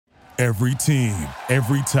Every team,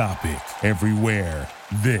 every topic, everywhere.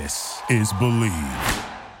 This is Believe.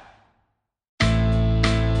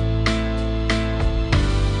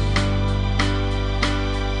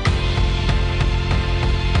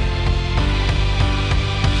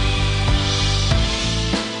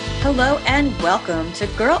 Hello and welcome to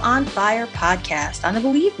Girl on Fire podcast on the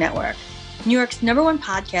Believe Network, New York's #1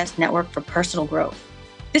 podcast network for personal growth.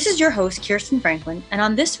 This is your host, Kirsten Franklin, and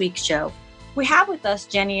on this week's show, we have with us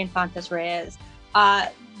Jenny Infantes Reyes.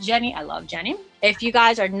 Jenny, I love Jenny. If you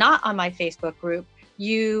guys are not on my Facebook group,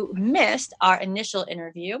 you missed our initial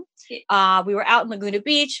interview. We were out in Laguna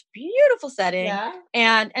Beach, beautiful setting,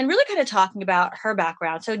 and really kind of talking about her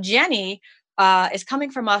background. So Jenny is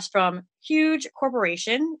coming from us from huge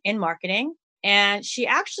corporation in marketing, and she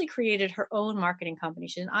actually created her own marketing company.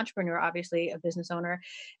 She's an entrepreneur, obviously a business owner,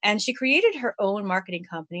 and she created her own marketing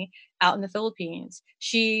company out in the Philippines.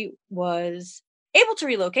 She was able to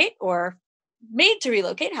relocate, or made to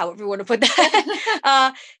relocate, however you want to put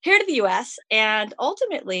that, here to the US. And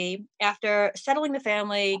ultimately, after settling the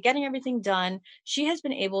family, getting everything done, she has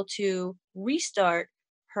been able to restart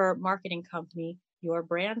her marketing company, Your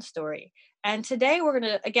Brand Story. And today we're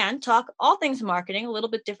going to, again, talk all things marketing, a little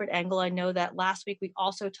bit different angle. I know that last week we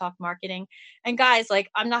also talked marketing. And guys,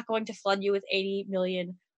 I'm not going to flood you with 80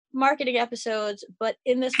 million marketing episodes, but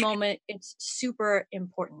in this moment, it's super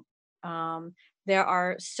important. There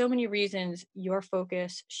are so many reasons your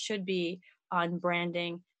focus should be on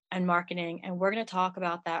branding and marketing. And we're going to talk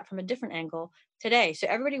about that from a different angle today. So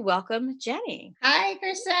everybody, welcome Jenny. Hi,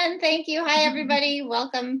 Kristen. Thank you. Hi, everybody.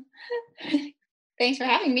 Welcome. Thanks for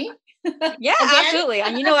having me. Yeah, absolutely.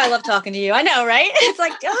 And I love talking to you. I know, right? It's I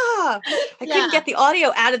couldn't get the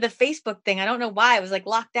audio out of the Facebook thing. I don't know why. It was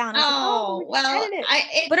locked down.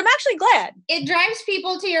 But I'm actually glad. It drives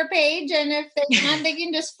people to your page. And if they want, they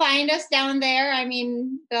can just find us down there. I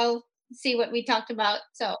mean, they'll see what we talked about.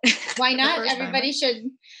 So why not? Everybody should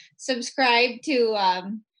subscribe to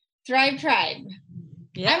Thrive Tribe.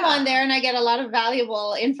 Yeah. I'm on there and I get a lot of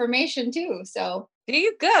valuable information too. So do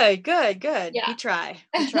you? Good. Yeah. We try.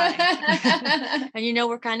 And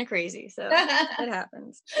we're kind of crazy, so it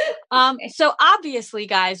happens. So obviously,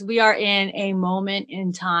 guys, we are in a moment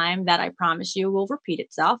in time that I promise you will repeat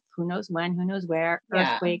itself. Who knows when, who knows where,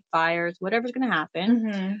 earthquake, fires, whatever's going to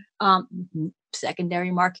happen. Mm-hmm.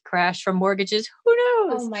 Secondary market crash from mortgages, who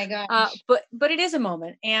knows? Oh my gosh. But it is a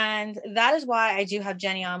moment. And that is why I do have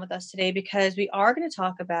Jenny on with us today, because we are going to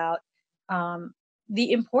talk about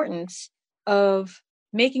the importance of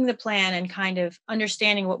making the plan and kind of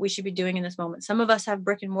understanding what we should be doing in this moment. Some of us have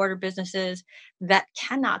brick and mortar businesses that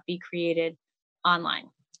cannot be created online,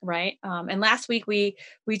 right? And last week we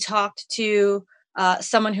talked to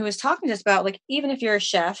someone who was talking to us about even if you're a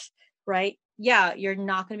chef, right? Yeah, you're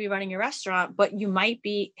not going to be running your restaurant, but you might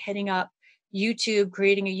be hitting up YouTube,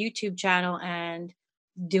 creating a YouTube channel and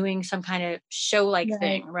doing some kind of show-like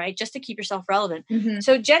thing, right? Just to keep yourself relevant. Mm-hmm.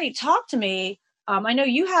 So Jenny, talk to me. I know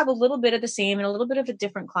you have a little bit of the same and a little bit of a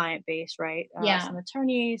different client base, right? Some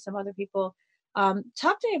attorneys, some other people.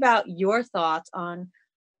 Talk to me about your thoughts on,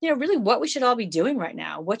 really what we should all be doing right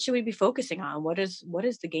now. What should we be focusing on? What is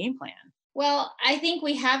the game plan? Well, I think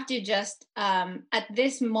we have to just, at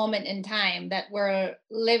this moment in time that we're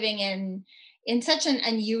living in such an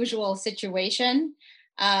unusual situation,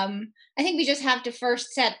 I think we just have to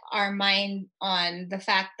first set our mind on the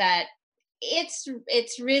fact that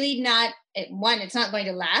it's really not, one, it's not going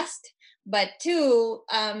to last, but two,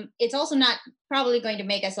 it's also not probably going to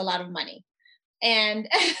make us a lot of money. And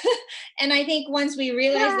and I think once we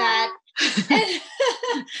realize that,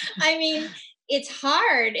 I mean, it's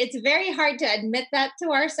hard. It's very hard to admit that to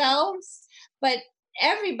ourselves, but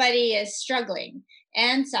everybody is struggling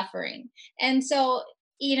and suffering. And so,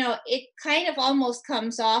 it kind of almost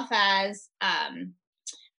comes off as,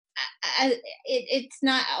 it's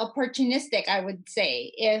not opportunistic, I would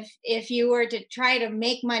say, if you were to try to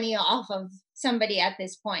make money off of somebody at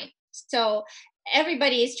this point. So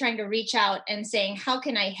everybody is trying to reach out and saying, how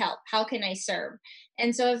can I help? How can I serve?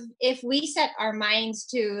 And so if we set our minds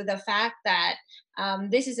to the fact that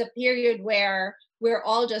this is a period where we're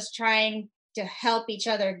all just trying to help each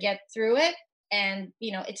other get through it, and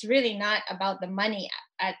it's really not about the money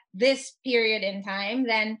at this period in time,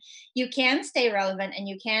 then you can stay relevant and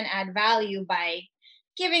you can add value by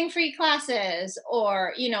giving free classes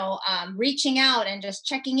or reaching out and just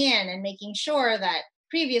checking in and making sure that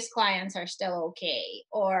previous clients are still okay,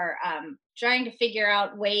 or trying to figure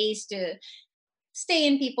out ways to stay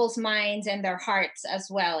in people's minds and their hearts as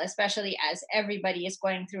well, especially as everybody is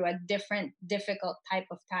going through a different difficult type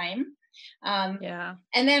of time. Yeah.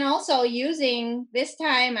 And then also using this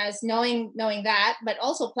time as knowing that, but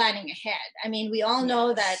also planning ahead. I mean, we all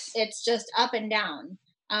know that Yes. it's just up and down.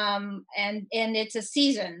 And it's a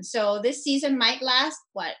season. So this season might last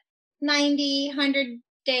what, 90, 100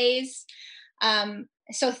 days.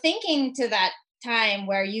 So thinking to that time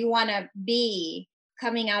where you want to be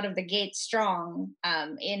coming out of the gate strong,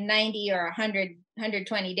 in 90 or 100,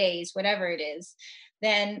 120 days, whatever it is,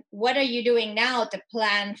 then what are you doing now to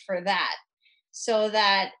plan for that? So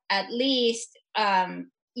that at least,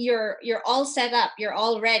 you're all set up, you're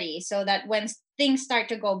all ready, so that when things start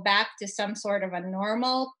to go back to some sort of a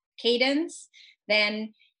normal cadence,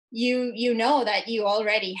 then you know that you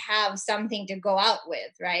already have something to go out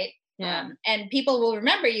with, right? Yeah. And people will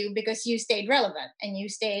remember you because you stayed relevant and you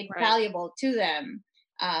stayed Right. valuable to them,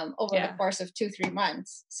 over Yeah. the course of 2-3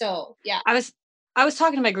 months. So yeah. I was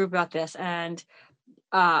talking to my group about this, and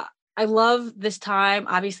I love this time.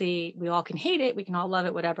 Obviously, we all can hate it. We can all love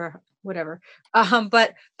it, whatever.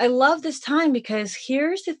 But I love this time because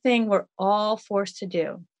here's the thing we're all forced to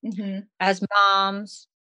do Hmm. as moms,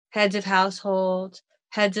 heads of households,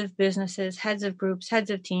 heads of businesses, heads of groups, heads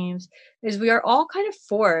of teams, is we are all kind of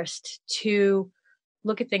forced to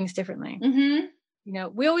look at things differently. Hmm. You know,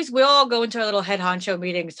 we all go into our little head honcho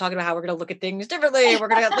meetings talking about how we're going to look at things differently. We're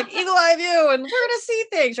going to like eagle eye view and we're going to see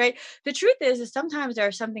things, right? The truth is sometimes there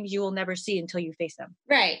are some things you will never see until you face them.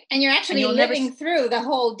 Right. And you're And actually you'll never, living through the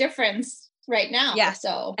whole difference right now. yes.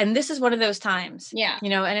 So And this is one of those times, yeah. you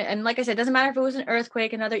know, and like I said, it doesn't matter if it was an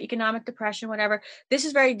earthquake, another economic depression, whatever. This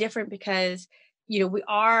is very different because, you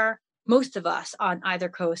know, most of us on either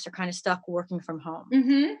coast are kind of stuck working from home.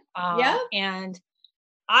 Mm-hmm. Yeah. And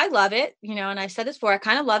I love it, you know, and I said this before, I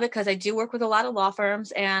kind of love it because I do work with a lot of law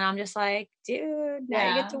firms and I'm just like, dude, now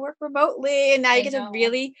you get to work remotely and now you get to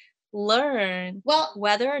really learn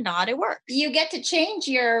whether or not it works. You get to change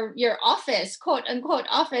your office, quote unquote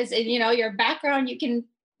office, and you know, your background, you can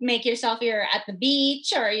make yourself, you're at the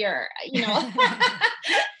beach or you're, you know,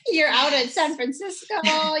 you're out in San Francisco.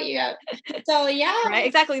 So yeah. Right,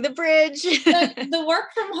 exactly. The bridge. the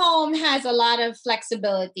work from home has a lot of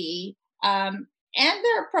flexibility. And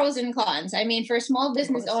there are pros and cons. I mean, for small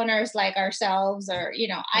business owners like ourselves, or, you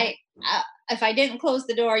know, if I didn't close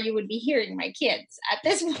the door, you would be hearing my kids at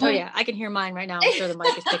this point. Oh yeah, I can hear mine right now. I'm sure the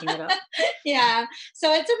mic is picking it up. Yeah.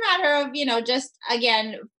 So it's a matter of, you know, just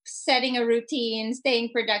again, setting a routine, staying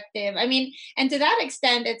productive. I mean, and to that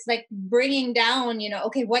extent, it's like bringing down, you know,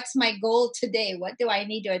 okay, what's my goal today? What do I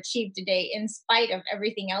need to achieve today in spite of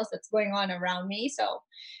everything else that's going on around me? So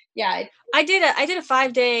yeah, I did a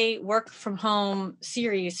 5-day work from home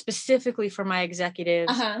series specifically for my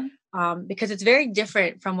executives, because it's very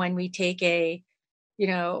different from when we take a, you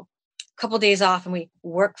know, couple of days off and we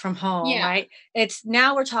work from home, right? It's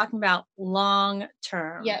now we're talking about long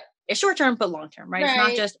term. Yeah. It's short term, but long term, right? It's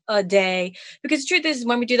not just a day. Because the truth is,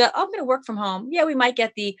 when we do that, I'm going to work from home. Yeah, we might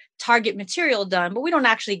get the target material done, but we don't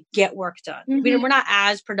actually get work done. We're not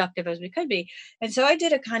as productive as we could be. And so I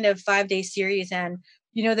did a kind of 5-day series. And,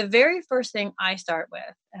 you know, the very first thing I start with,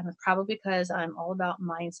 and probably because I'm all about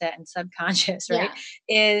mindset and subconscious, right,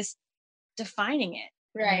 is defining it.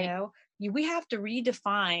 Right. You know, we have to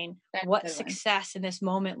redefine what success in this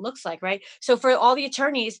moment looks like, right? So for all the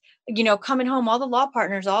attorneys, you know, coming home, all the law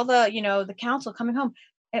partners, all the, you know, the counsel coming home,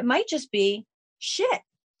 it might just be shit.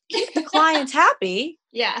 Keep the clients happy.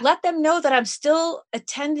 Yeah. Let them know that I'm still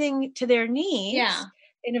attending to their needs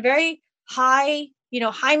in a very high, you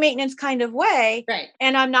know, high maintenance kind of way. Right.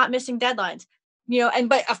 And I'm not missing deadlines. You know,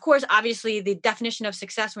 but of course, obviously the definition of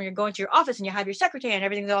success when you're going to your office and you have your secretary and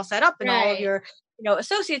everything's all set up and all of your, you know,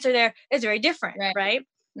 associates are there is very different. Right.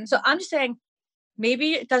 Mm-hmm. So I'm just saying,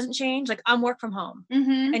 maybe it doesn't change. Like I'm work from home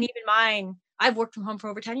and even mine, I've worked from home for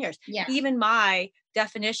over 10 years. Yeah. Even my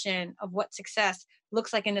definition of what success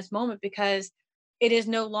looks like in this moment, because it is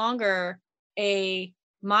no longer a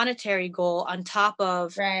monetary goal on top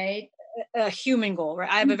of a human goal,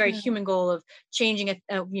 right? I have a very human goal of changing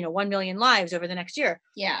you know, 1 million lives over the next year.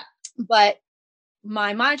 Yeah. But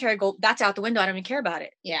my monetary goal, that's out the window. I don't even care about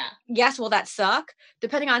it. Yeah. Yes. Will that suck?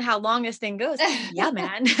 Depending on how long this thing goes. Yeah,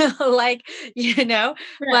 man. Like, you know,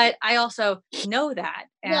 but I also know that.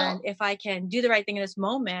 And if I can do the right thing in this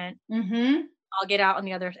moment, I'll get out on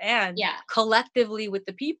the other end collectively with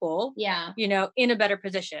the people, you know, in a better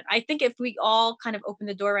position. I think if we all kind of open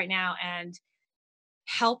the door right now and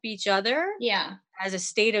help each other as a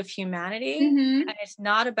state of humanity, and it's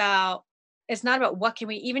not about what can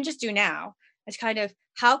we even just do now. It's kind of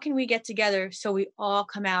how can we get together so we all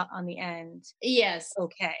come out on the end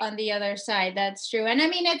okay on the other side. That's true. And I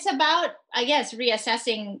mean, it's about, I guess,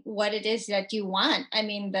 reassessing what it is that you want. I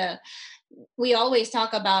mean, we always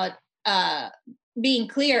talk about being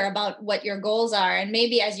clear about what your goals are. And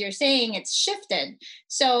maybe, as you're saying, it's shifted.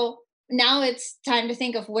 So now it's time to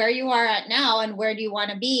think of where you are at now and where do you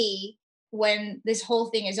want to be when this whole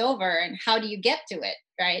thing is over, and how do you get to it,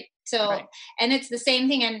 right? So, Right. and it's the same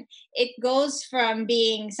thing, and it goes from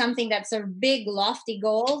being something that's a big lofty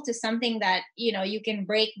goal to something that, you know, you can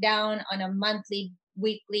break down on a monthly,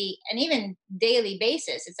 weekly, and even daily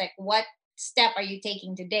basis. It's like, what step are you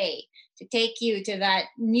taking today to take you to that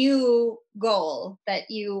new goal that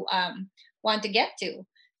you want to get to?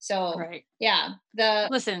 So Right. yeah,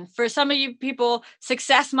 Listen, for some of you people,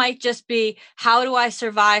 success might just be, how do I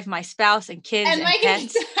survive my spouse and kids and my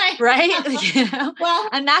pets, kids, right? You know? Well,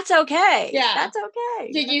 and that's okay. yeah. That's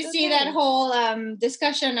okay. Did you That's see okay. that whole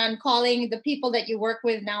discussion on calling the people that you work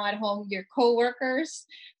with now at home your coworkers?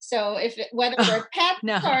 So whether they're pets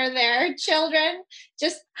No. or they're children,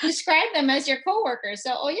 just describe them as your coworkers.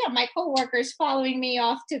 So, oh yeah, my coworker's following me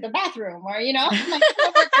off to the bathroom, or, you know, my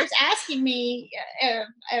coworker's asking me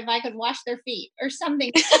if I could wash their feet or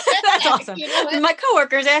something. That's awesome. You know what? My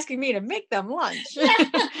coworker's asking me to make them lunch.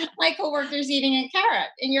 My coworker's eating a carrot.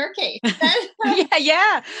 In your case,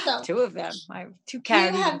 yeah. So, 2 of them. I have 2 you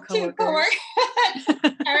carrot have eating 2 coworkers.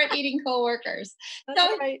 carrot eating coworkers. That's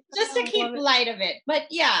So right. just to I keep love it. light of it. But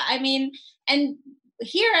yeah, I mean, and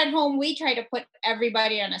here at home, we try to put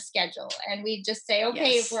everybody on a schedule, and we just say,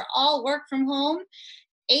 okay, Yes. if we're all work from home,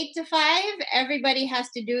 8 to 5, everybody has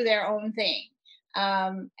to do their own thing.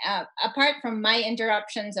 Apart from my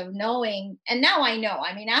interruptions of knowing, and now I know,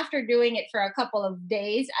 I mean, after doing it for a couple of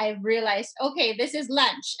days, I realized, okay, this is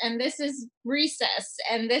lunch and this is recess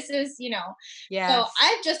and this is, you know, Yes. so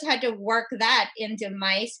I've just had to work that into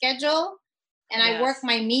my schedule, and I work Yes.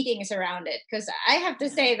 my meetings around it. Because I have to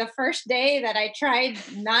say, the first day that I tried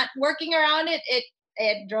not working around it,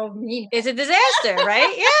 it drove me nuts. It's a disaster,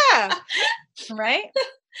 right? Yeah. Right?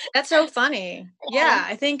 That's so funny. Yeah.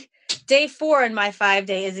 I think day 4 in my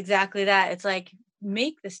 5-day is exactly that. It's like,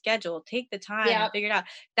 make the schedule, take the time and Yep. figure it out.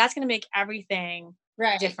 That's going to make everything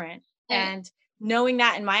Right. different. And- And knowing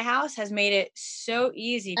that in my house has made it so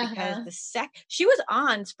easy, because Uh-huh. she was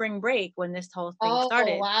on spring break when this whole thing Oh,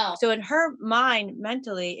 started. wow. So in her mind,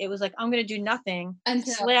 mentally, it was like, I'm going to do nothing,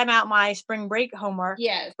 Until- slam out my spring break homework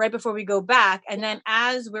Yes. right before we go back. And Yeah. then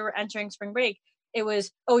as we were entering spring break, it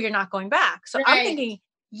was, oh, you're not going back. So Right. I'm thinking,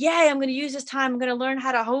 yay, I'm going to use this time. I'm going to learn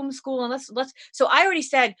how to homeschool, and let's. So I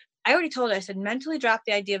already told her, I said, mentally drop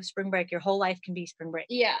the idea of spring break. Your whole life can be spring break.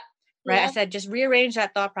 Yeah. Right. I Yep. said, just rearrange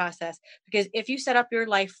that thought process, because if you set up your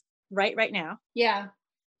life right now, Yeah.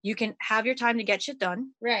 you can have your time to get shit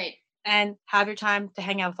done Right. and have your time to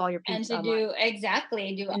hang out with all your And peeps to online. do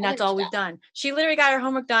exactly. And that's all we've done. She literally got her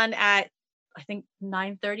homework done at, I think,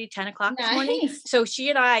 9:30, 10 o'clock this morning. Nice. So she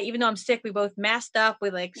and I, even though I'm sick, we both masked up. We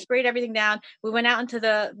like sprayed everything down. We went out into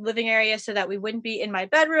the living area so that we wouldn't be in my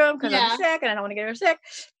bedroom, because Yeah. I'm sick and I don't want to get her sick.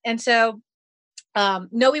 And so,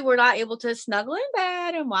 no, we were not able to snuggle in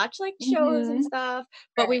bed and watch like shows and Mhm. stuff,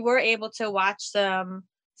 but we Right. were able to watch some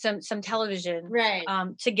television Right.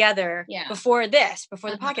 together Yeah. before the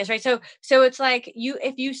Uh-huh. podcast, right? So it's like,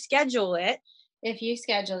 if you schedule it, If you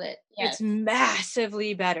schedule it. Yes. it's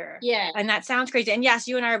massively better. Yeah. And that sounds crazy. And yes,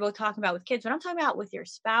 you and I are both talking about with kids, but I'm talking about with your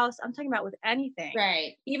spouse. I'm talking about with anything.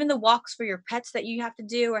 Right. Even the walks for your pets that you have to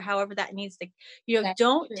do, or however that needs to, That's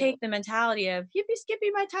don't true. take the mentality of yippee skippy,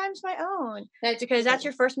 my time's my own. Because that's true.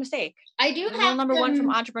 your first mistake. I do Rule have number 1 from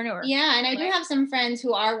some- entrepreneur. Yeah, and I do Right. have some friends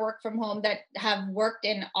who are work from home that have worked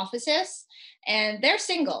in offices, and they're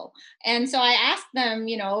single. And so I asked them,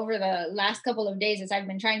 you know, over the last couple of days, as I've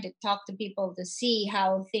been trying to talk to people to see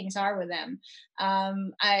how things are with them.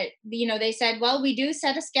 They said, well, we do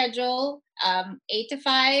set a schedule, 8 to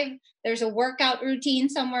 5. There's a workout routine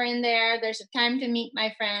somewhere in there. There's a time to meet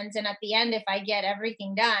my friends. And at the end, if I get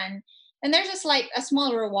everything done, and there's a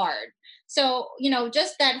small reward. So,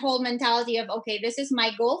 just that whole mentality of, okay, this is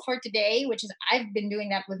my goal for today, which is, I've been doing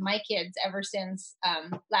that with my kids ever since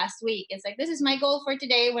last week. It's like, this is my goal for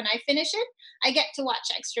today. When I finish it, I get to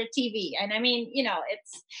watch extra TV. And I mean,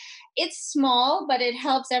 it's small, but it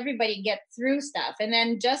helps everybody get through stuff. And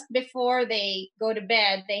then just before they go to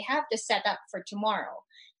bed, they have to set up for tomorrow.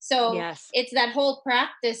 So Yes. it's that whole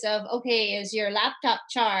practice of, okay, is your laptop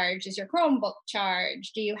charged? Is your Chromebook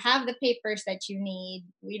charged? Do you have the papers that you need?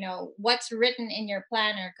 What's written in your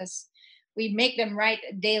planner? Because we make them write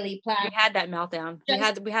a daily plan. We had that meltdown. We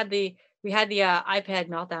had the iPad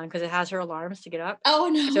meltdown because it has her alarms to get up. Oh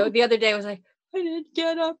no. So the other day I was like, I didn't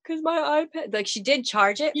get up because my iPad, like, she did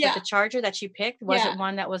charge it, Yeah. but the charger that she picked wasn't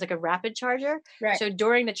one that was like a rapid charger. Right. So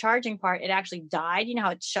during the charging part, it actually died. You know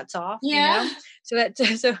how it shuts off? Yeah.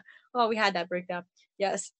 So we had that breakdown.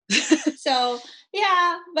 Yes. So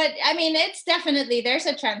Yeah, but I mean, it's definitely, there's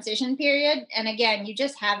a transition period. And again, you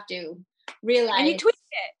just have to And you realize. tweak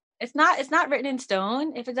it. It's not written in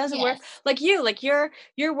stone. If it doesn't work, Yes. like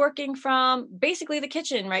you're working from basically the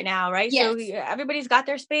kitchen right now, right? So Yes. everybody's got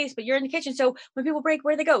their space, but you're in the kitchen. So when people break,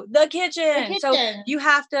 where do they go? The The kitchen. So kitchen. you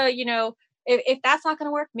have to, if that's not going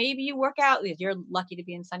to work, maybe you work out. If you're lucky to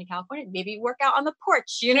be in sunny California, maybe you work out on the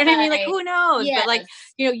porch. You know what I mean? Like Right. who knows? But like,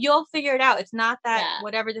 Yes. you'll figure it out. It's not that Yeah.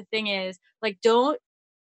 whatever the thing is, like don't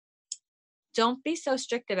be so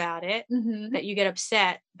strict about it Mm-hmm. that you get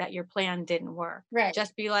upset that your plan didn't work. Right.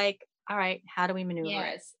 Just be like, all right, how do we maneuver it?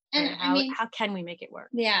 Yes. And Right? I mean, How can we make it work?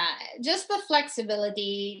 yeah, just the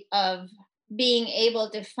flexibility of being able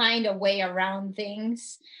to find a way around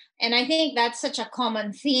things. And I think that's such a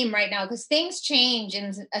common theme right now, because things change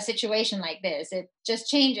in a situation like this. It just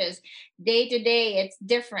changes day to day. It's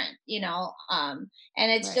different, and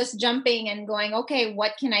it's Right. just jumping and going, okay,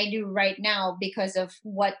 what can I do right now because of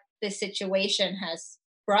what the situation has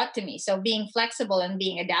brought to me? So being flexible and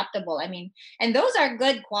being adaptable. I mean, and those are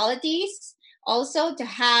good qualities also to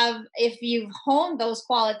have. If you've honed those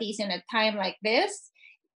qualities in a time like this,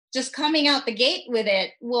 just coming out the gate with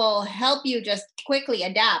it will help you just quickly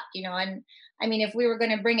adapt. And I mean, if we were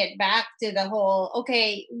going to bring it back to the whole,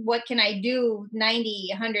 okay, what can I do 90,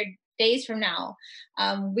 100 days from now?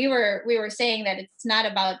 We were saying that it's not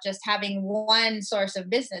about just having one source of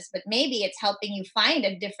business, but maybe it's helping you find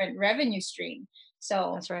a different revenue stream.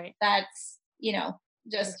 So That's right. that's, That's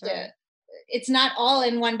just right. it's not all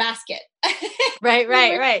in one basket. Right,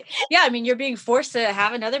 right, right. Yeah, I mean, you're being forced to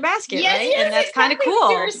have another basket, Yes, right? And yes, that's kind of exactly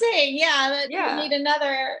what you were cool. saying. Yeah, that you Yeah. need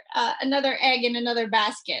another egg in another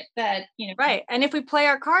basket. That. Right. And if we play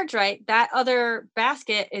our cards right, that other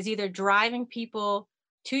basket is either driving people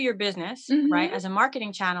to your business, right, Hmm. as a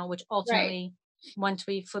marketing channel, which Right. ultimately, once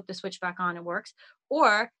we flip the switch back on, it works,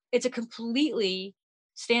 or it's a completely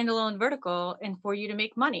standalone vertical and for you to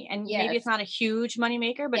make money. And maybe it's Yes. not a huge money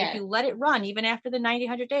maker, but if Yes. you let it run, even after the 90,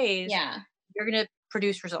 100 days, Yeah. you're going to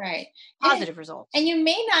produce Right. results, And positive results. and you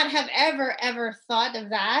may not have ever thought of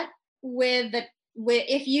that with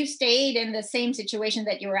if you stayed in the same situation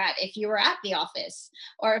that you were at, if you were at the office,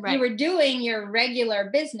 or if you Right. were doing your regular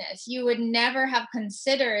business, you would never have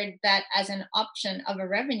considered that as an option of a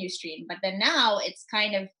revenue stream. But then now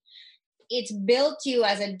it's built you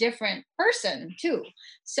as a different person too. Right.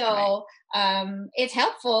 So it's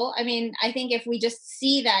helpful. I mean, I think if we just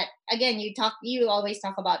see that, again, you always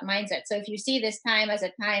talk about mindset. So if you see this time as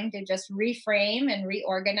a time to just reframe and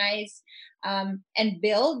reorganize, and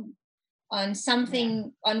build on Yeah.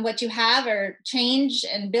 something, on what you have, or change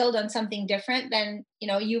and build on something different, then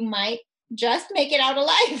you might just make it out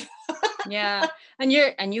alive. Yeah. And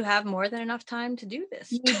you have more than enough time to do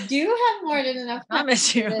this. You do have more than I enough time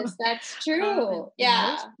promise to you. do this. That's In, true. in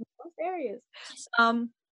Yeah. most areas.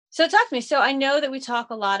 So talk to me. So I know that we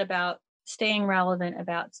talk a lot about staying relevant,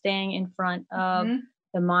 about staying in front of Mhm.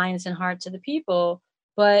 the minds and hearts of the people,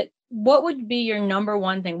 but what would be your number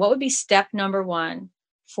one thing? What would be step number one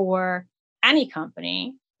for any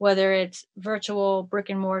company, whether it's virtual, brick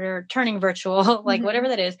and mortar, turning virtual, like whatever Mhm.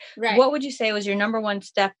 that is? Right. What would you say was your number one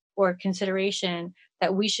step or consideration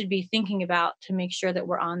that we should be thinking about to make sure that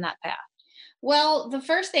we're on that path? Well, the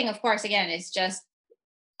first thing, of course, again, is just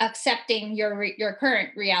accepting your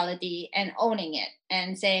current reality and owning it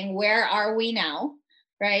and saying, where are we now,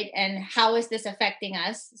 right? And how is this affecting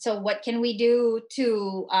us? So what can we do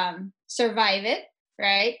to survive it,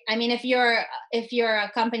 right? I mean, if you're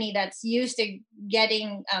a company that's used to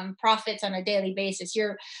getting profits on a daily basis,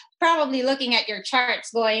 you're probably looking at your charts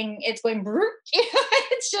going, it's going brrrt,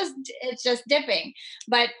 it's just dipping.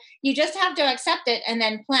 But you just have to accept it and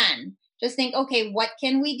then plan. Just think, okay, what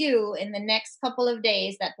can we do in the next couple of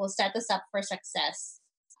days that will set us up for success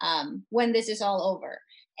when this is all over?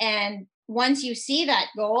 And once you see that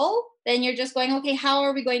goal, then you're just going, okay, how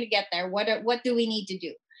are we going to get there? What do we need to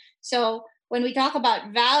do? So when we talk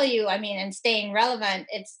about value, I mean, and staying relevant,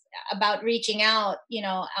 it's about reaching out,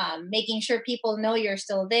 making sure people know you're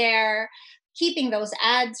still there, keeping those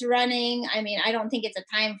ads running. I mean, I don't think it's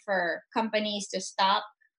a time for companies to stop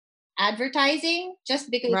advertising, just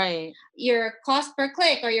because Right. your cost per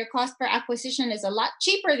click or your cost per acquisition is a lot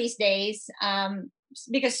cheaper these days,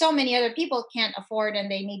 because so many other people can't afford, and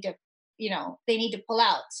they need to pull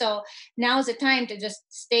out. So now's the time to just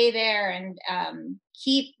stay there and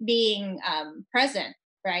keep being present,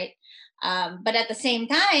 right? But at the same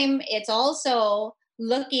time, it's also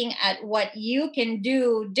looking at what you can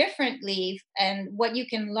do differently and what you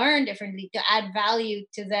can learn differently to add value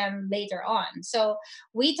to them later on. So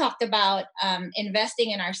we talked about investing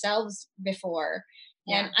in ourselves before,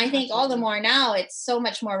 And I think all the more now, it's so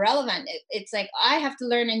much more relevant. It's like I have to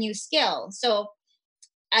learn a new skill. So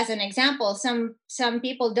as an example, some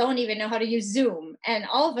people don't even know how to use Zoom, and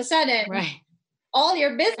all of a sudden, all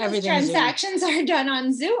your business transactions are done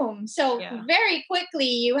on Zoom. So very quickly,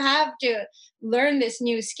 you have to learn this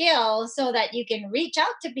new skill so that you can reach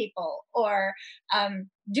out to people, or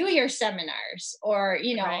do your seminars, or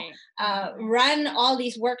run all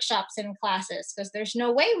these workshops and classes, because there's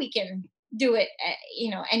no way we can do it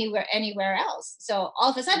anywhere else. So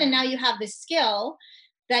all of a sudden now you have this skill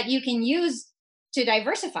that you can use to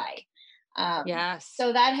diversify.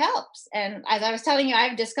 So that helps. And as I was telling you,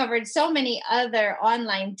 I've discovered so many other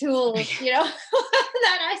online tools,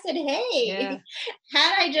 that I said, hey,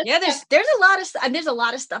 had I just there's a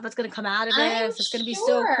lot of stuff that's going to come out of this. It's going to be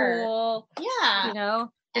so cool.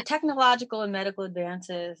 The technological and medical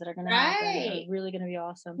advances that are going to happen are really going to be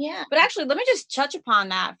awesome. Yeah. But actually, let me just touch upon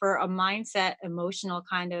that for a mindset, emotional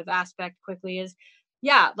kind of aspect quickly is,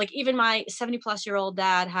 like even my 70-plus-year-old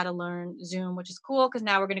dad had to learn Zoom, which is cool because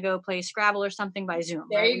now we're going to go play Scrabble or something by Zoom.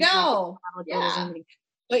 There you go.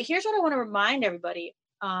 But here's what I want to remind everybody,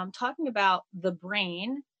 talking about the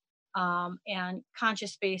brain and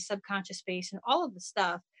conscious space, subconscious space, and all of the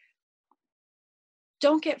stuff.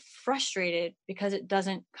 Don't get frustrated because it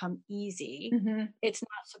doesn't come easy. Mm-hmm. It's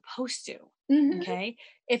not supposed to. Mm-hmm. Okay.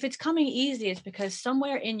 If it's coming easy, it's because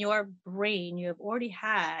somewhere in your brain, you have already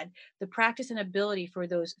had the practice and ability for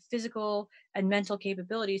those physical and mental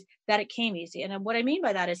capabilities that it came easy. And what I mean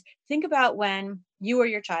by that is think about when you or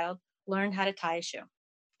your child learned how to tie a shoe.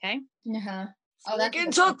 Okay. Uh-huh.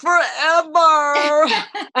 It took forever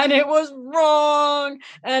and it was wrong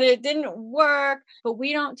and it didn't work. But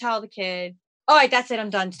we don't tell the kid, all right, that's it.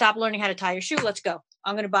 I'm done. Stop learning how to tie your shoe. Let's go.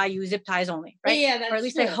 I'm going to buy you zip ties only. Right. Yeah, that's or at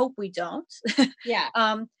least true. I hope we don't.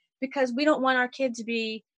 Because we don't want our kid to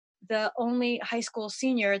be the only high school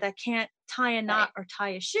senior that can't tie a knot or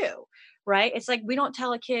tie a shoe. Right. It's like we don't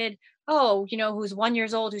tell a kid, who's 1 year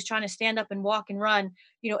old, who's trying to stand up and walk and run,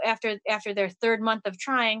 after their third month of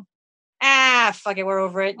trying. Fuck it, we're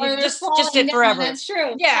over it. Just sit forever. That's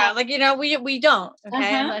true. Yeah. We don't.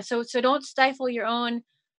 Okay. Uh-huh. So don't stifle your own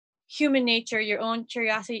human nature, your own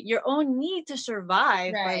curiosity, your own need to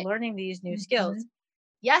survive by learning these new skills.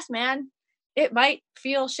 Yes, man, it might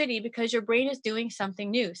feel shitty because your brain is doing something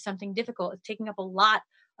new, something difficult. It's taking up a lot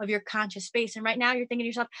of your conscious space. And right now you're thinking to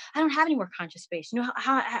yourself, I don't have any more conscious space.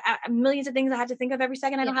 How millions of things I have to think of every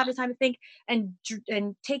second. I don't have the time to think and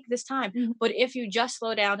take this time. Mm-hmm. But if you just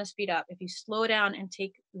slow down and speed up, if you slow down and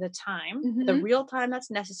take the time, the real time that's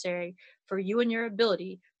necessary for you and your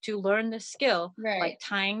ability to learn this skill, like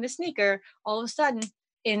tying the sneaker, all of a sudden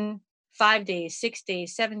in 5 days, 6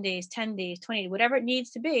 days, 7 days, 10 days, 20, whatever it needs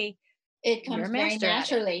to be, it comes very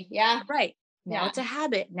naturally. Yeah. Right. Now it's a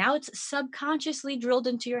habit. Now it's subconsciously drilled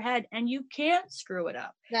into your head and you can't screw it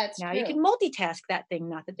up. That's now true. You can multitask that thing.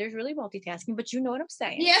 Not that there's really multitasking, but you know what I'm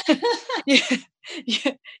saying. Yeah. But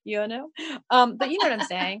you know what I'm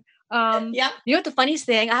saying. You know what the funniest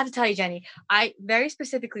thing, I have to tell you, Jenny, I very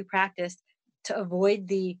specifically practiced to avoid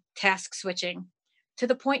the task switching to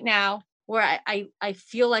the point now where I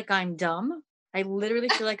feel like I'm dumb. I literally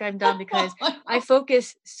feel like I'm dumb because I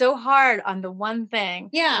focus so hard on the one thing.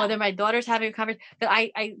 Yeah. Whether my daughter's having a conversation that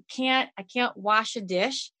I can't wash a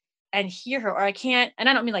dish and hear her, or I can't, and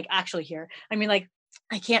I don't mean like actually hear. I mean like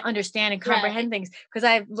I can't understand and comprehend things because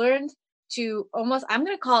I've learned to almost, I'm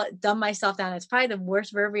going to call it dumb myself down. It's probably the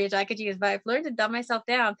worst verbiage I could use, but I've learned to dumb myself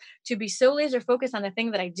down to be so laser focused on the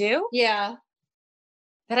thing that I do. Yeah.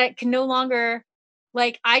 That I can no longer,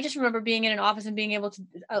 like, I just remember being in an office and being able to,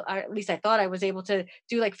 at least I thought I was able to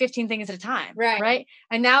do like 15 things at a time. Right.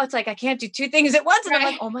 And now it's like, I can't do 2 things at once. And I'm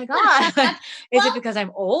like, oh my God, is it because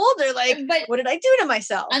I'm old or like, what did I do to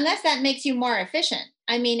myself? Unless that makes you more efficient.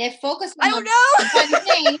 I mean, if focus on I don't know. one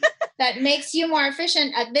thing that makes you more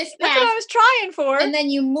efficient at this task, that's what I was trying for. And then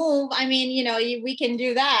you move. I mean, we can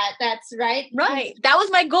do that. That's right. Right. That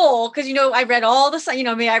was my goal. Cause I read all the signs,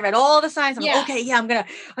 I read all the signs. I'm like, okay, I'm going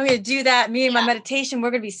to do that. Me and my meditation, we're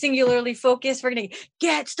going to be singularly focused. We're going to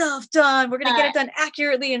get stuff done. We're going to get it done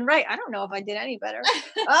accurately and right. I don't know if I did any better.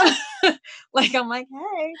 I'm like,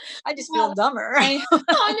 hey, I just feel dumber. No,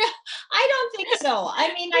 I don't think so.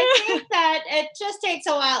 I mean, I think that it just takes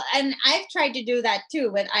a while. And I've tried to do that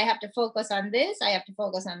too, but I have to focus on this. I have to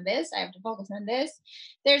focus on this. I have to focus on this.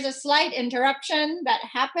 There's a slight interruption that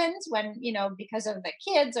happens when, because of the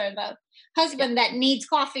kids or the husband that needs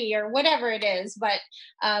coffee or whatever it is. But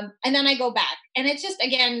and then I go back, and it's just,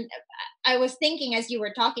 again, I was thinking as you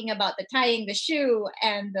were talking about the tying the shoe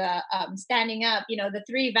and the standing up, the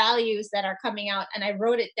 3 values that are coming out, and I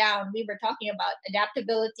wrote it down. We were talking about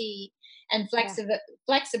adaptability and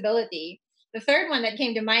flexibility. The third one that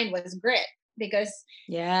came to mind was grit, because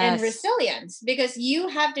and resilience, because you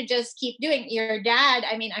have to just keep doing. Your dad,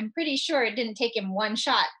 I mean, I'm pretty sure it didn't take him one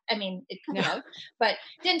shot. I mean, it could have, but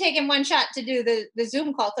it didn't take him one shot to do the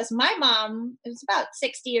Zoom call, because my mom is about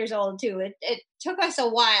 60 years old too. It took us a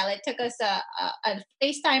while. It took us a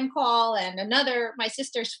FaceTime call and my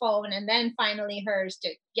sister's phone, and then finally hers to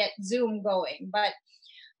get Zoom going. But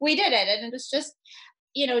we did it, and it was just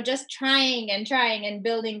just trying and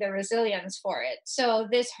building the resilience for it. So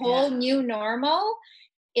this whole new normal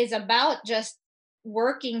is about just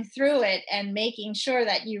working through it and making sure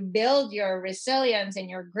that you build your resilience and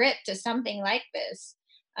your grit to something like this.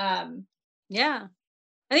 I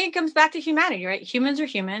think it comes back to humanity, right? Humans are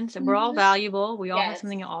humans, and we're all valuable. We all have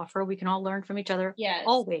something to offer. We can all learn from each other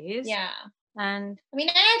always. Yeah. And I mean,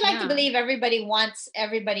 I'd like to believe everybody wants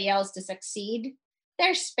everybody else to succeed.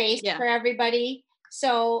 There's space for everybody.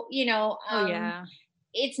 So,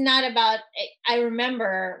 it's not about, I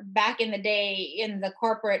remember back in the day in the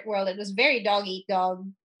corporate world, it was very dog eat dog.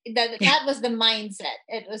 That was the mindset.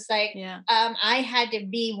 It was like, I had to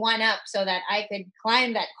be one up so that I could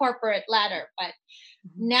climb that corporate ladder. But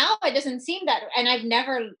now it doesn't seem that, and I've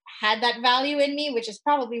never had that value in me, which is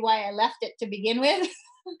probably why I left it to begin with.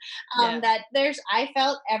 That I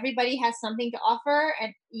felt everybody has something to offer,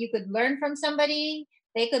 and you could learn from somebody,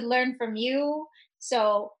 they could learn from you.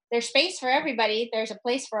 So there's space for everybody. There's a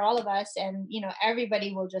place for all of us. And,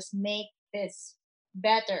 everybody will just make this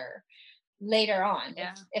better later on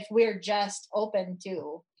if we're just open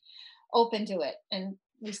to it. And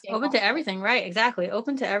we stay open to everything. Right. Exactly.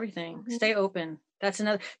 Open to everything. Stay open. That's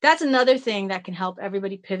another thing that can help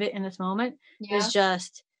everybody pivot in this moment is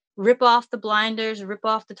just rip off the blinders, rip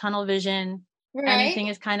off the tunnel vision. Right. Anything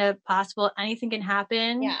is kind of possible. Anything can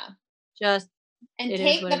happen. Yeah. And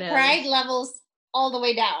take the pride levels all the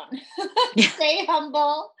way down. Stay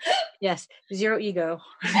humble. Yes. 0 ego.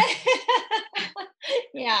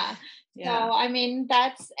 Yeah. So, I mean,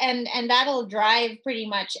 that's, and that'll drive pretty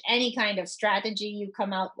much any kind of strategy you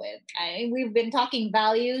come out with. We've been talking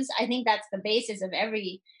values. I think that's the basis of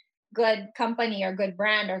every good company or good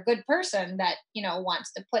brand or good person that,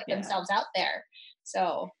 wants to put themselves out there.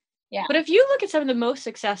 So, yeah. But if you look at some of the most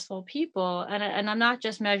successful people, and I'm not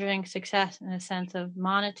just measuring success in a sense of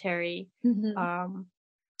monetary,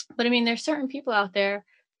 but I mean, there's certain people out there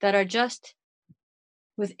that are just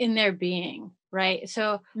within their being, right?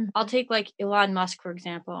 So I'll take like Elon Musk, for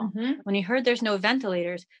example. When he heard there's no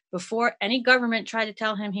ventilators, before any government tried to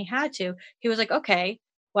tell him he had to, he was like, okay,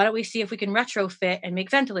 why don't we see if we can retrofit and make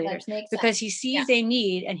ventilators? Because he sees a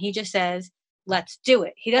need, and he just says, let's do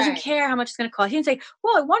it. He doesn't care how much it's going to cost. He didn't say,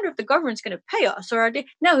 well, I wonder if the government's going to pay us.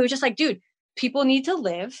 No, he was just like, dude, people need to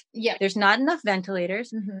live. Yeah. There's not enough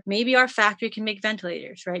ventilators. Maybe our factory can make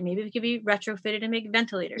ventilators, right? Maybe it could be retrofitted and make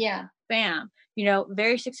ventilators. Yeah. Bam.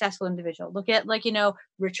 Very successful individual. Look at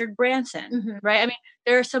Richard Branson, right? I mean,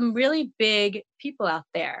 there are some really big people out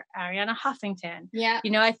there. Arianna Huffington. Yeah.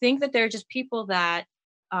 I think that they're just people that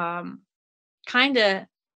kind of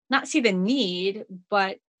not see the need,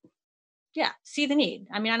 but see the need.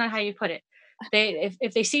 I mean, I don't know how you put it.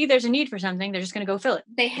 If they see there's a need for something, they're just going to go fill it.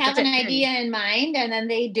 They have an idea in mind, and then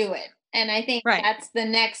they do it. And I think that's the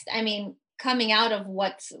next, coming out of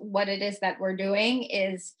what it is that we're doing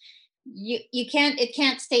is it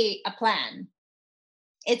can't stay a plan.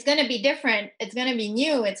 It's going to be different. It's going to be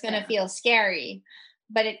new. It's going to feel scary,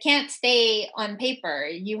 but it can't stay on paper.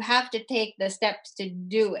 You have to take the steps to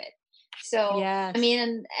do it. So, yes.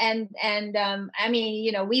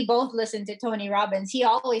 We both listen to Tony Robbins. He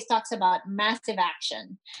always talks about massive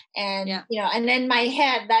action. And, and in my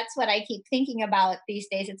head, that's what I keep thinking about these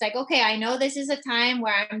days. It's like, okay, I know this is a time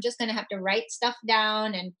where I'm just going to have to write stuff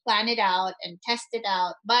down and plan it out and test it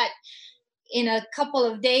out. But in a couple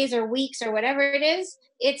of days or weeks or whatever it is,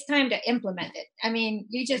 it's time to implement it.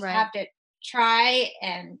 You just have to try,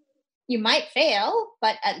 and you might fail,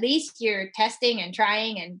 but at least you're testing and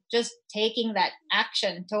trying and just taking that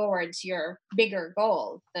action towards your bigger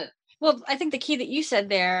goal. Well, I think the key that you said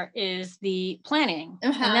there is the planning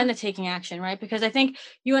and then the taking action, right? Because I think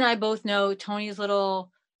you and I both know Tony's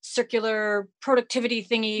little circular productivity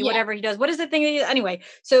thingy, whatever he does. What is the thing? Anyway,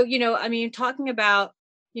 so, talking about,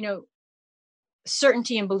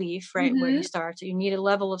 certainty and belief, right? Where he starts. You need a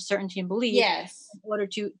level of certainty and belief in order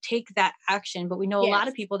to take that action. But we know a lot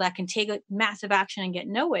of people that can take a massive action and get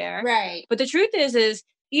nowhere. Right. But the truth is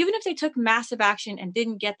even if they took massive action and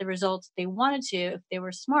didn't get the results they wanted to, if they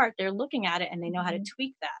were smart, they're looking at it and they know how to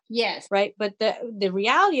tweak that. Yes. Right. But the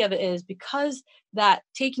reality of it is, because that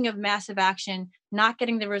taking of massive action, not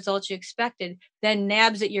getting the results you expected, then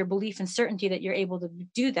nabs at your belief and certainty that you're able to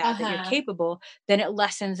do that, that you're capable, then it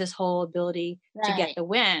lessens this whole ability to get the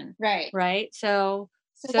win. Right. Right. So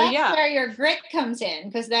that's yeah, where your grit comes in,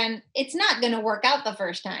 because then it's not going to work out the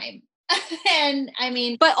first time. And I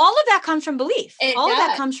mean, but all of that comes from belief. All does. of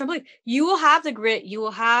that comes from belief. You will have the grit, you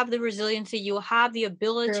will have the resiliency, you will have the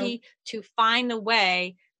ability to find the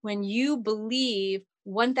way when you believe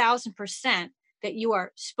 1000% that you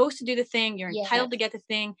are supposed to do the thing, you're entitled to get the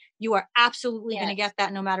thing, you are absolutely going to get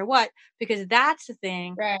that no matter what, because that's the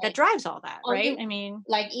thing that drives all that, right? I mean,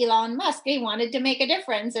 like Elon Musk, he wanted to make a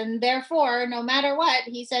difference, and therefore, no matter what,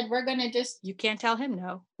 he said, we're going to just... You can't tell him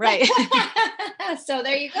no. Right. So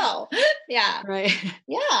there you go. Yeah. Right.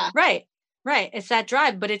 Yeah. Right. It's that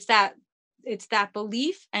drive, but it's that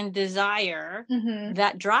belief and desire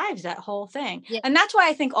that drives that whole thing. Yeah. And that's why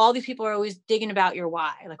I think all these people are always digging about your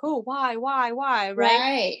why, like, oh, why,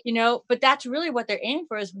 right? You know, but that's really what they're aiming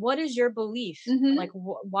for, is what is your belief? Like,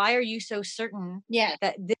 why are you so certain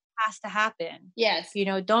that this has to happen? Yes. You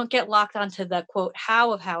know, don't get locked onto the quote,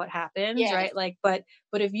 how of how it happens, right? Like, but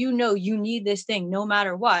if you know you need this thing, no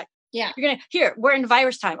matter what, you're we're in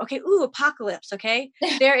virus time. Okay. Ooh, apocalypse. Okay.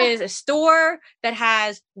 There is a store that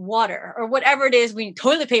has water or whatever it is. We need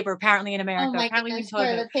toilet paper, apparently, in America. Apparently we need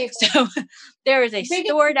toilet paper. So there is a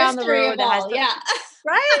store down the road that has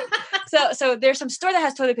right. So there's some store that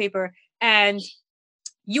has toilet paper, and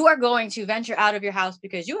you are going to venture out of your house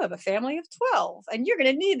because you have a family of 12 and you're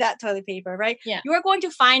going to need that toilet paper, right? Yeah. You are going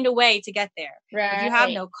to find a way to get there. Right. If you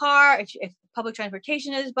have no car, if public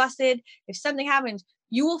transportation is busted, if something happens,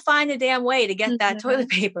 you will find a damn way to get that toilet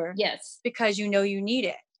paper. Yes. Because you know you need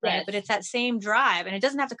it. Right. Yes. But it's that same drive, and it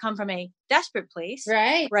doesn't have to come from a desperate place.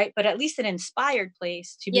 Right. Right. But at least an inspired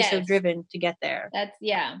place to be so driven to get there. That's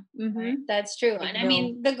That's true. And I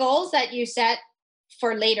mean, the goals that you set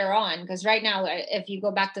for later on, because right now, if you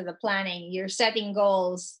go back to the planning, you're setting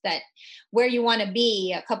goals that where you want to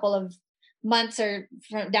be a couple of months or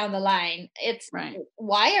down the line. It's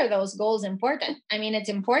why are those goals important? I mean, it's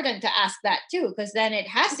important to ask that too, because then it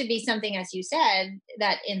has to be something, as you said,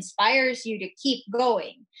 that inspires you to keep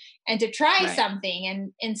going and to try something,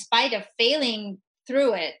 and in spite of failing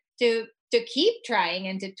through it, to keep trying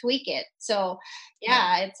and to tweak it. So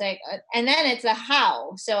it's like, and then it's a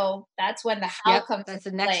how. So that's when the how comes. That's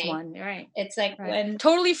the next one, right? It's like when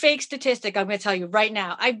totally fake statistic. I'm going to tell you right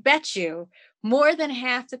now. I bet you more than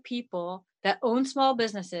half the people that own small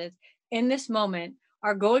businesses in this moment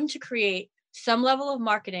are going to create some level of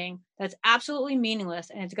marketing that's absolutely meaningless,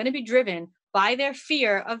 and it's going to be driven by their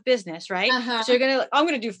fear of business, right? So you're I'm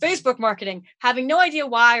going to do Facebook marketing, having no idea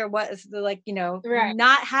why or what is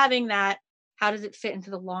not having that. How does it fit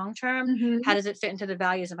into the long term? How does it fit into the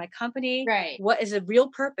values of my company? Right. What is the real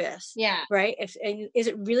purpose? Yeah. Right. Is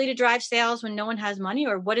it really to drive sales when no one has money,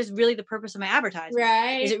 or what is really the purpose of my advertising?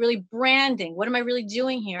 Right. Is it really branding? What am I really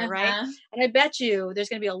doing here? Right. And I bet you there's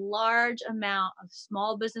going to be a large amount of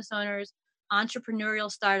small business owners,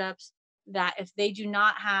 entrepreneurial startups, that if they do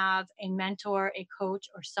not have a mentor, a coach,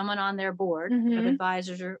 or someone on their board of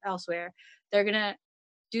advisors or elsewhere, they're going to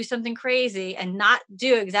do something crazy and not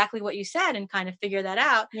do exactly what you said and kind of figure that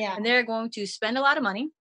out. Yeah. And they're going to spend a lot of money.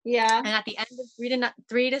 Yeah. And at the end of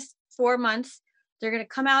 3 to 4 months, they're going to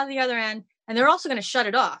come out of the other end, and they're also going to shut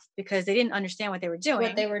it off because they didn't understand what they were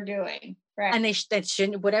doing. Right. And they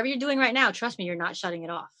shouldn't, whatever you're doing right now, trust me, you're not shutting it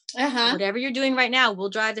off. Whatever you're doing right now will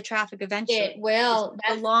drive the traffic eventually. It will.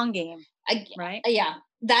 That's a long game. Right. Yeah.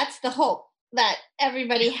 That's the hope, that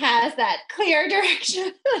everybody has that clear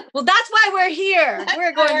direction. Well, that's why we're here.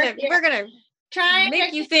 We're going to try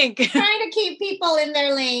make you think. Trying to keep people in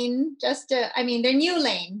their lane, their new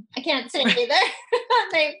lane. I can't say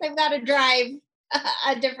they've got to drive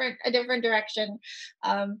a different direction,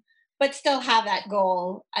 but still have that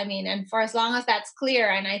goal. I mean, and for as long as that's clear,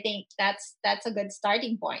 and I think that's a good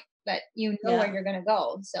starting point, that you know where you're going to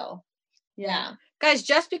go. So, yeah. Guys,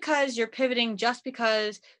 just because you're pivoting, just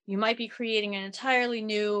because you might be creating an entirely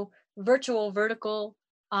new virtual vertical,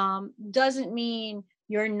 doesn't mean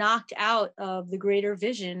you're knocked out of the greater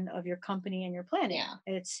vision of your company and your planning.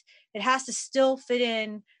 Yeah. It has to still fit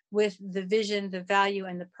in with the vision, the value,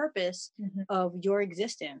 and the purpose of your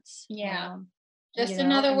existence. Yeah. Just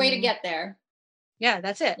another way to get there. Yeah,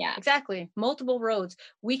 that's it. Yeah. Exactly. Multiple roads.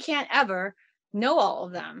 We can't ever know all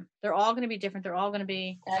of them. They're all going to be different. They're all going to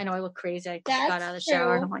be, I know I look crazy. I got out of the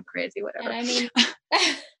shower and I'm like crazy, whatever. And I mean,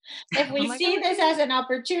 if we see this as an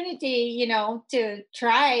opportunity, to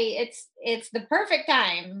try, it's the perfect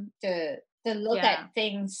time to look Yeah. at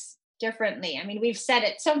things differently. I mean, we've said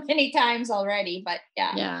it so many times already, but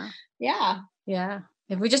Yeah. yeah.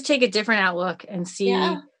 If we just take a different outlook and see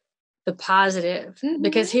Yeah. the positive, Mhm.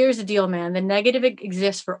 because here's the deal, man, the negative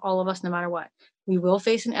exists for all of us, no matter what. We will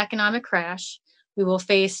face an economic crash. We will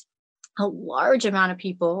face a large amount of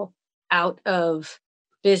people out of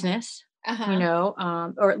business,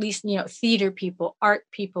 or at least, theater people, art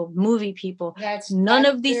people, movie people. None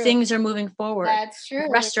of these true. things are moving forward. That's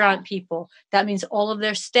true. Restaurant people, that means all of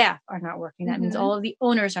their staff are not working. That means Mhm. all of the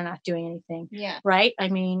owners are not doing anything. Yeah. Right? I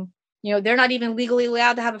mean, they're not even legally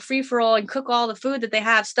allowed to have a free-for-all and cook all the food that they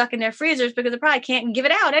have stuck in their freezers because they probably can't give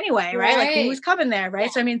it out anyway, right? Like, who's coming there, right?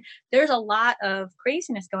 Yeah. So, I mean, there's a lot of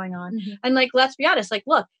craziness going on. Mhm. And, like, let's be honest, like,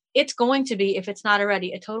 look, it's going to be, if it's not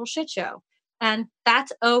already, a total shit show. And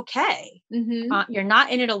that's okay. Mhm. You're not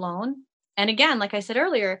in it alone. And again, like I said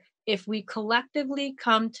earlier, if we collectively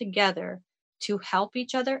come together to help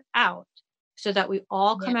each other out so that we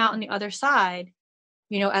all come out on the other side,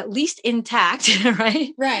 at least intact,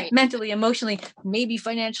 right? Right. Mentally, emotionally, maybe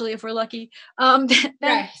financially if we're lucky. Then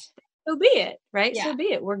Right. so be it, right? Yeah. So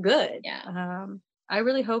be it. We're good. Yeah. I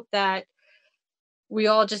really hope that we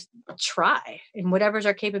all just try in whatever's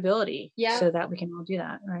our capability so that we can all do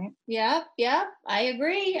that, right? Yeah. I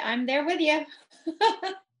agree. I'm there with you.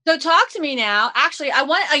 So talk to me now. Actually,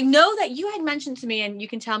 I know that you had mentioned to me, and you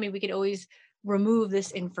can tell me, we could always remove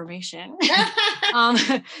this information.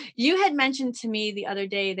 You had mentioned to me the other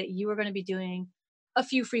day that you were going to be doing a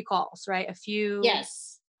few free calls, right?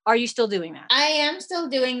 Yes. Are you still doing that? I am still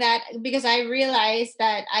doing that because I realized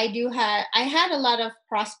that I had a lot of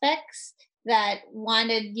prospects that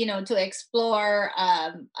wanted, to explore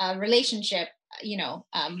a relationship,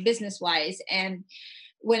 business wise. And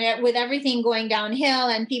with everything going downhill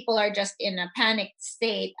and people are just in a panicked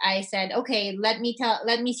state, I said, okay, let me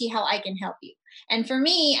see how I can help you. And for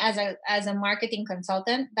me, as a marketing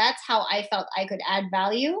consultant, that's how I felt I could add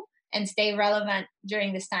value and stay relevant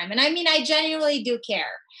during this time. And I mean, I genuinely do care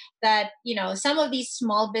that, some of these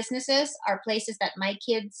small businesses are places that my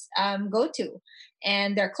kids go to,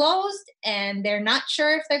 and they're closed and they're not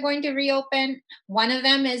sure if they're going to reopen. One of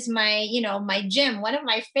them is my gym, one of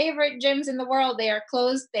my favorite gyms in the world. They are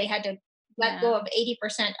closed. They had to let go of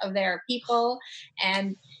 80% of their people.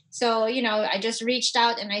 And so, I just reached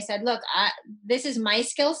out and I said, look, this is my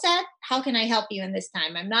skill set. How can I help you in this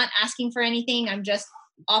time? I'm not asking for anything. I'm just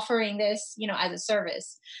offering this, as a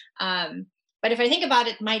service. But if I think about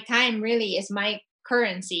it, my time really is my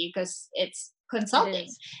currency because it's consulting.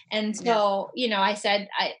 And so, I said,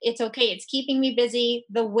 it's okay. It's keeping me busy.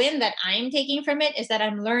 The win that I'm taking from it is that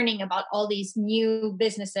I'm learning about all these new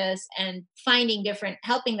businesses and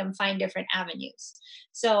helping them find different avenues.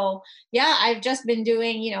 So I've just been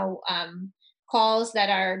doing, calls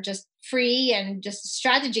that are just free and just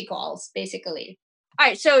strategy calls, basically. All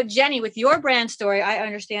right. So Jenny, with your brand story, I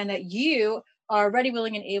understand that you are ready,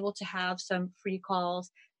 willing, and able to have some free calls.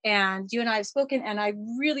 And you and I have spoken, and I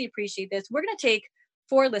really appreciate this. We're going to take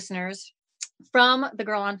 4 listeners from the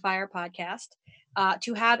Girl on Fire podcast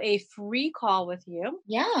to have a free call with you.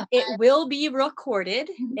 Yeah. It will be recorded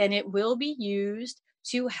and it will be used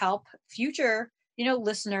to help future,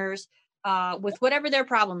 listeners with whatever their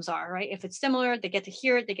problems are, right? If it's similar, they get to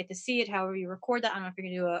hear it, they get to see it, however you record that. I don't know if you're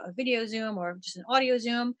going to do a video Zoom or just an audio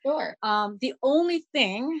Zoom. Sure. The only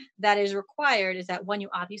thing that is required is that, 1, you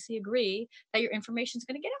obviously agree that your information is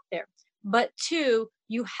going to get out there. But 2,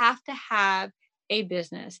 you have to have a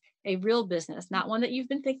business, a real business, not one that you've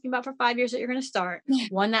been thinking about for 5 years that you're going to start,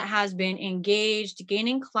 one that has been engaged,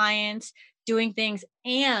 gaining clients, doing things,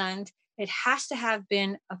 and it has to have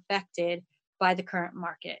been affected by the current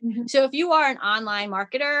market. Mm-hmm. So if you are an online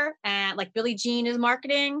marketer and like Billie Jean is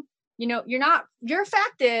marketing, you're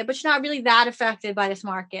affected, but you're not really that affected by this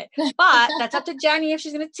market. But that's up to Jenny if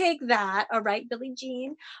she's going to take that. All right, Billie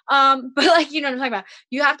Jean. But like, what I'm talking about.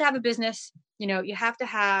 You have to have a business, you have to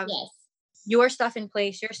have your stuff in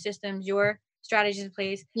place, your systems, your strategies in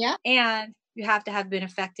place. Yeah. And you have to have been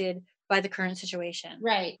affected by the current situation.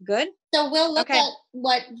 Right. Good. So we'll look at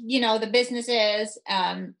what, the business is,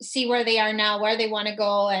 see where they are now, where they want to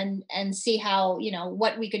go, and see how,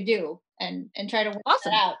 what we could do and try to work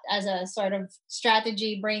that out as a sort of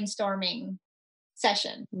strategy brainstorming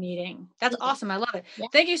session meeting. That's awesome. I love it. Yeah.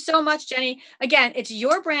 Thank you so much, Jenny. Again, it's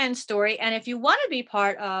your brand story. And if you want to be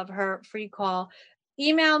part of her free call,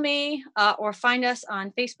 email me or find us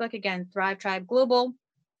on Facebook. Again, Thrive Tribe Global,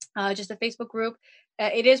 just a Facebook group.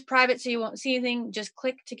 It is private, so you won't see anything. Just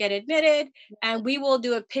click to get admitted, and we will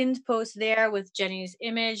do a pinned post there with Jenny's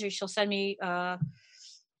image, or she'll send me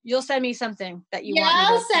you'll send me something that you want. Yeah,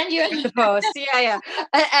 I'll send you the post. Yeah.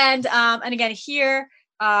 And again, here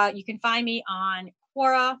you can find me on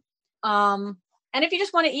Quora. And if you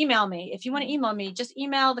just want to email me, just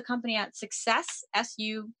email the company at success,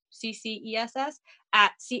 SUCCESS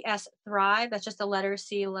at CS Thrive. That's just the letter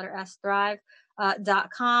C, letter S,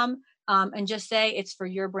 thrive.com. And just say it's for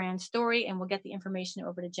your brand story, and we'll get the information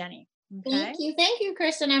over to Jenny. Okay? Thank you,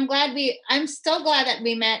 Kristen. I'm so glad that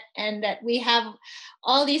we met and that we have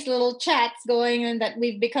all these little chats going and that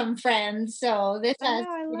we've become friends. So this has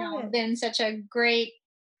been such a great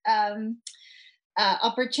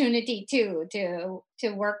opportunity to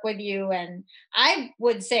work with you. And I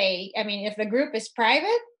would say, I mean, if the group is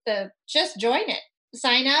private, just join it,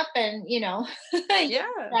 sign up, and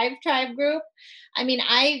Thrive Tribe group. I mean,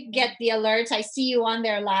 I get the alerts. I see you on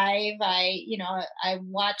there live. I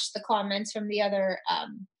watch the comments from the other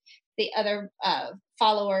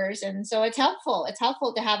followers, and so it's helpful. It's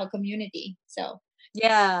helpful to have a community. So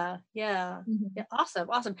yeah.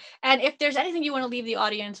 Awesome. And if there's anything you want to leave the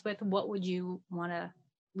audience with, what would you want to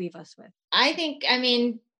leave us with? I think,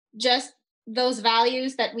 just those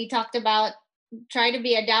values that we talked about. Try to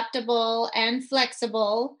be adaptable and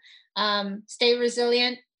flexible. Stay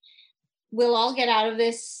resilient. We'll all get out of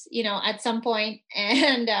this, at some point.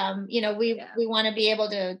 And, we want to be able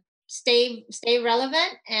to stay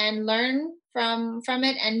relevant and learn from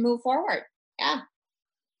it and move forward. Yeah.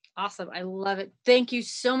 Awesome. I love it. Thank you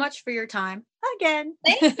so much for your time again.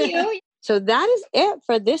 Thank you. So that is it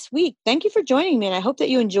for this week. Thank you for joining me. And I hope that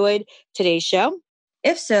you enjoyed today's show.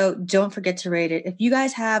 If so, don't forget to rate it. If you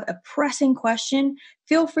guys have a pressing question,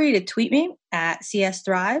 feel free to tweet me at CS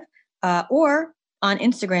Thrive or on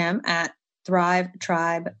Instagram at Thrive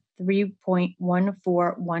Tribe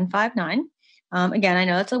 3.14159. Again, I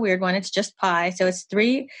know that's a weird one. It's just pi. So it's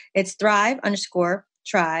Thrive _Tribe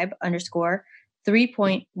 _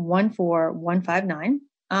 3.14159.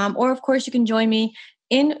 Or of course you can join me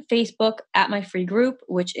in Facebook at my free group,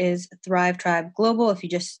 which is Thrive Tribe Global. If you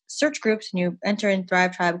just search groups and you enter in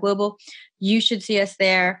Thrive Tribe Global, you should see us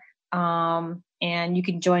there. And you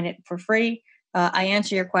can join it for free. I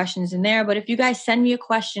answer your questions in there, but if you guys send me a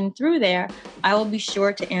question through there, I will be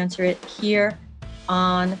sure to answer it here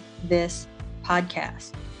on this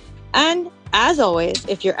podcast. And as always,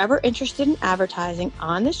 if you're ever interested in advertising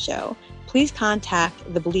on the show, please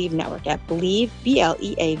contact the Believe Network at Believe,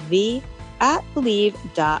 BLEAV, at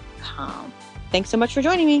Believe.com. Thanks so much for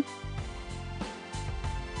joining me.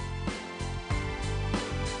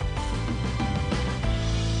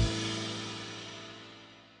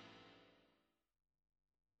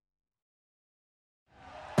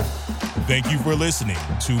 Thank you for listening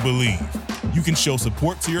to Believe. You can show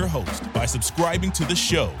support to your host by subscribing to the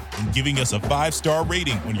show and giving us a 5-star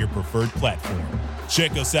rating on your preferred platform.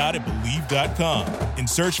 Check us out at Believe.com and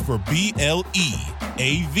search for BLEAV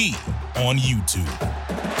on YouTube.